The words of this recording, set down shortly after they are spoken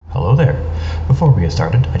Before we get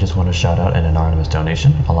started, I just want to shout out an anonymous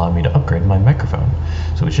donation allowing me to upgrade my microphone,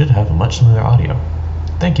 so we should have a much smoother audio.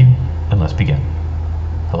 Thank you, and let's begin.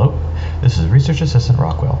 Hello, this is Research Assistant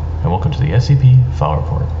Rockwell, and welcome to the SCP File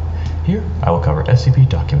Report. Here, I will cover SCP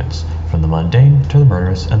documents, from the mundane to the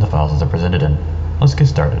murderous and the files as they're presented in. Let's get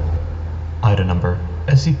started. Item number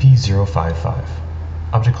SCP-055.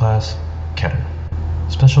 Object Class, Keter.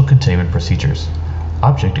 Special Containment Procedures.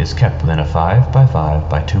 Object is kept within a 5 by 5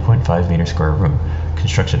 by 2.5 meter square room,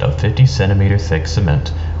 constructed of 50 centimeter thick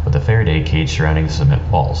cement with a Faraday cage surrounding the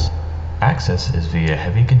cement walls. Access is via a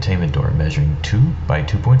heavy containment door measuring 2 by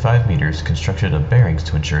 2.5 meters constructed of bearings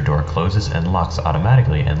to ensure door closes and locks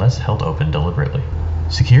automatically unless held open deliberately.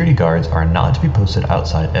 Security guards are not to be posted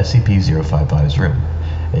outside SCP-055's room.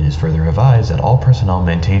 It is further advised that all personnel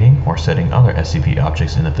maintaining or setting other SCP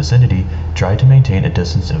objects in the vicinity try to maintain a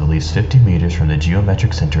distance of at least 50 meters from the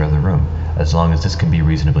geometric center of the room, as long as this can be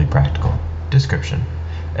reasonably practical. Description: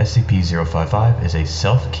 SCP-055 is a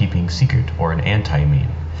self-keeping secret or an anti-meme.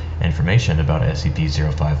 Information about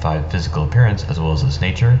SCP-055 physical appearance as well as its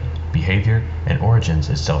nature, behavior, and origins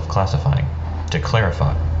is self-classifying. To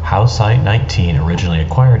clarify, how Site-19 originally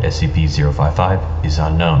acquired SCP-055 is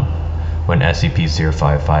unknown. When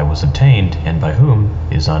SCP-055 was obtained, and by whom,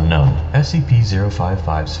 is unknown.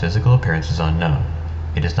 SCP-055's physical appearance is unknown.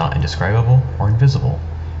 It is not indescribable or invisible.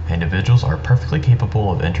 Individuals are perfectly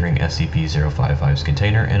capable of entering SCP-055's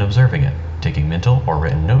container and observing it, taking mental or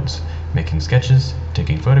written notes, making sketches,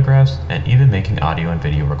 taking photographs, and even making audio and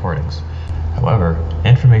video recordings. However,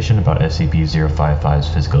 information about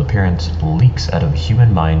SCP-055's physical appearance leaks out of the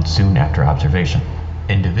human mind soon after observation.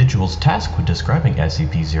 Individuals tasked with describing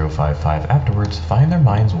SCP-055 afterwards find their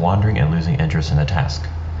minds wandering and losing interest in the task.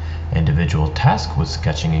 Individuals tasked with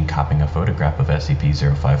sketching and copying a photograph of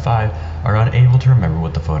SCP-055 are unable to remember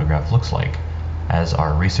what the photograph looks like, as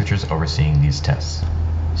are researchers overseeing these tests.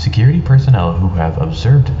 Security personnel who have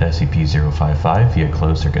observed SCP-055 via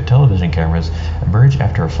closed-circuit television cameras emerge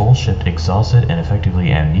after a full shift exhausted and effectively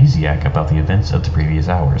amnesiac about the events of the previous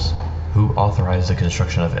hours. Who authorized the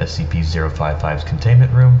construction of SCP-055's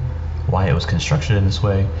containment room, why it was constructed in this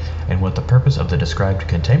way, and what the purpose of the described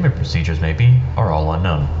containment procedures may be are all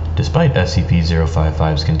unknown. Despite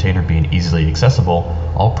SCP-055's container being easily accessible,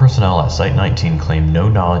 all personnel at Site-19 claim no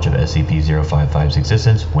knowledge of SCP-055's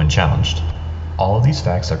existence when challenged. All of these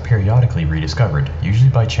facts are periodically rediscovered, usually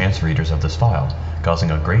by chance readers of this file,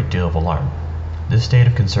 causing a great deal of alarm. This state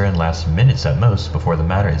of concern lasts minutes at most before the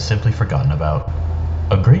matter is simply forgotten about.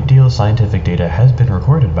 A great deal of scientific data has been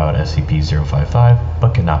recorded about SCP-055,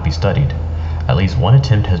 but cannot be studied. At least one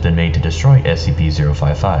attempt has been made to destroy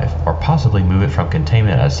SCP-055, or possibly move it from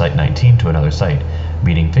containment at Site-19 to another site,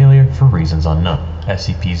 meeting failure for reasons unknown.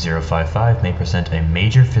 SCP-055 may present a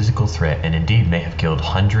major physical threat and indeed may have killed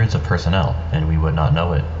hundreds of personnel, and we would not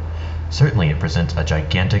know it. Certainly it presents a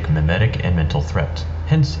gigantic mimetic and mental threat,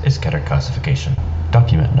 hence its Keter classification.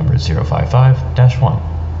 Document number 055-1.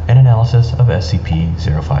 An analysis of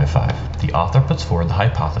SCP-055. The author puts forward the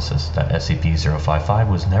hypothesis that SCP-055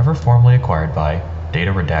 was never formally acquired by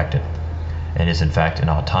data redacted, and is in fact an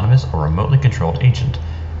autonomous or remotely controlled agent,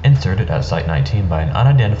 inserted at Site-19 by an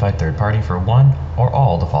unidentified third party for one or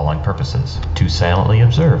all the following purposes: to silently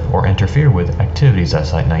observe or interfere with activities at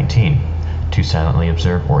Site-19, to silently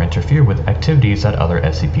observe or interfere with activities at other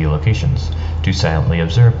SCP locations, to silently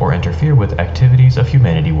observe or interfere with activities of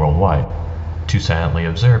humanity worldwide, to silently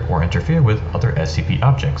observe or interfere with other SCP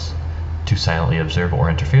objects, to silently observe or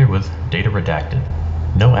interfere with data redacted.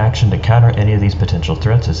 No action to counter any of these potential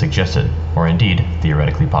threats is suggested, or indeed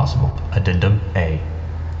theoretically possible. Addendum A.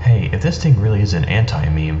 Hey, if this thing really is an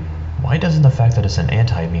anti-meme, why doesn't the fact that it's an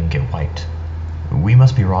anti-meme get wiped? We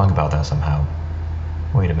must be wrong about that somehow.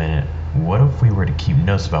 Wait a minute, what if we were to keep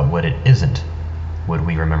notes about what it isn't? Would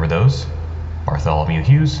we remember those? Bartholomew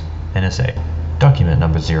Hughes, NSA. Document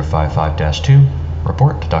number 055-2,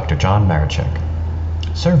 report to Dr. John Marichek.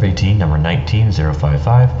 Survey team number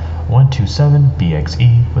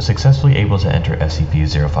 19-055-127-BXE was successfully able to enter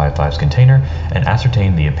SCP-055's container and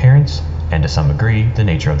ascertain the appearance, and to some degree, the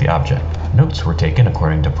nature of the object. Notes were taken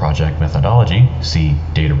according to project methodology, see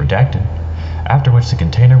data redacted, after which the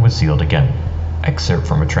container was sealed again. Excerpt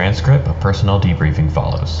from a transcript of personnel debriefing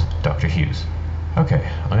follows. Dr. Hughes. Okay,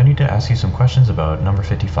 I'm going to need to ask you some questions about number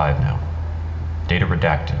 55 now. Data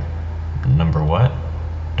redacted. Number what?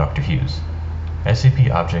 Dr. Hughes. SCP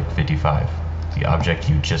Object 55, the object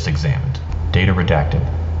you just examined. Data redacted.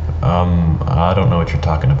 I don't know what you're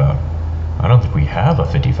talking about. I don't think we have a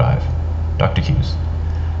 55. Dr. Hughes.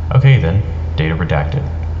 Okay then, data redacted.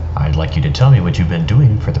 I'd like you to tell me what you've been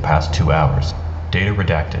doing for the past 2 hours. Data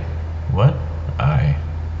redacted. What?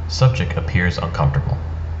 Subject appears uncomfortable.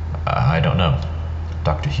 I don't know.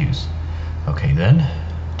 Dr. Hughes. Okay then,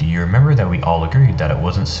 do you remember that we all agreed that it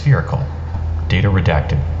wasn't spherical? Data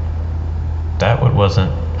redacted. That what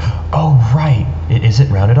wasn't... Oh right, it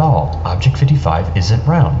isn't round at all. Object 55 isn't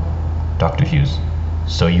round. Dr. Hughes.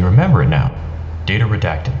 So you remember it now? Data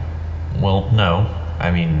redacted. Well, no.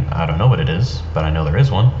 I mean, I don't know what it is, but I know there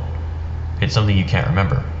is one. It's something you can't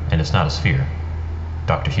remember, and it's not a sphere.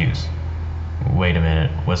 Dr. Hughes. Wait a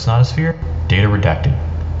minute, what's not a sphere? Data redacted.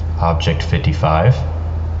 Object 55.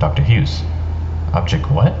 Dr. Hughes.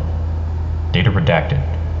 Object what? Data redacted.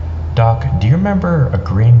 Doc, do you remember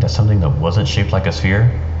agreeing that something that wasn't shaped like a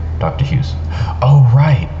sphere? Dr. Hughes. Oh,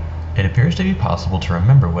 right! It appears to be possible to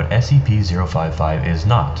remember what SCP-055 is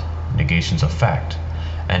not, negations of fact,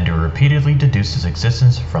 and to repeatedly deduce its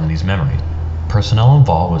existence from these memories. Personnel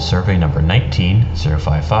involved with survey number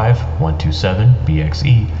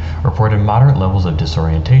 19-055-127-BXE reported moderate levels of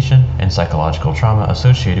disorientation and psychological trauma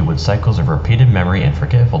associated with cycles of repeated memory and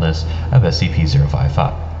forgetfulness of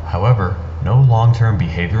SCP-055. However, no long-term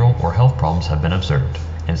behavioral or health problems have been observed,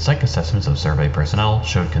 and psych assessments of survey personnel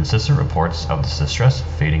showed consistent reports of this distress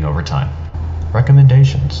fading over time.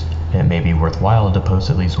 Recommendations. It may be worthwhile to post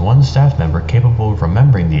at least one staff member capable of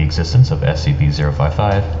remembering the existence of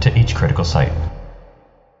SCP-055 to each critical site.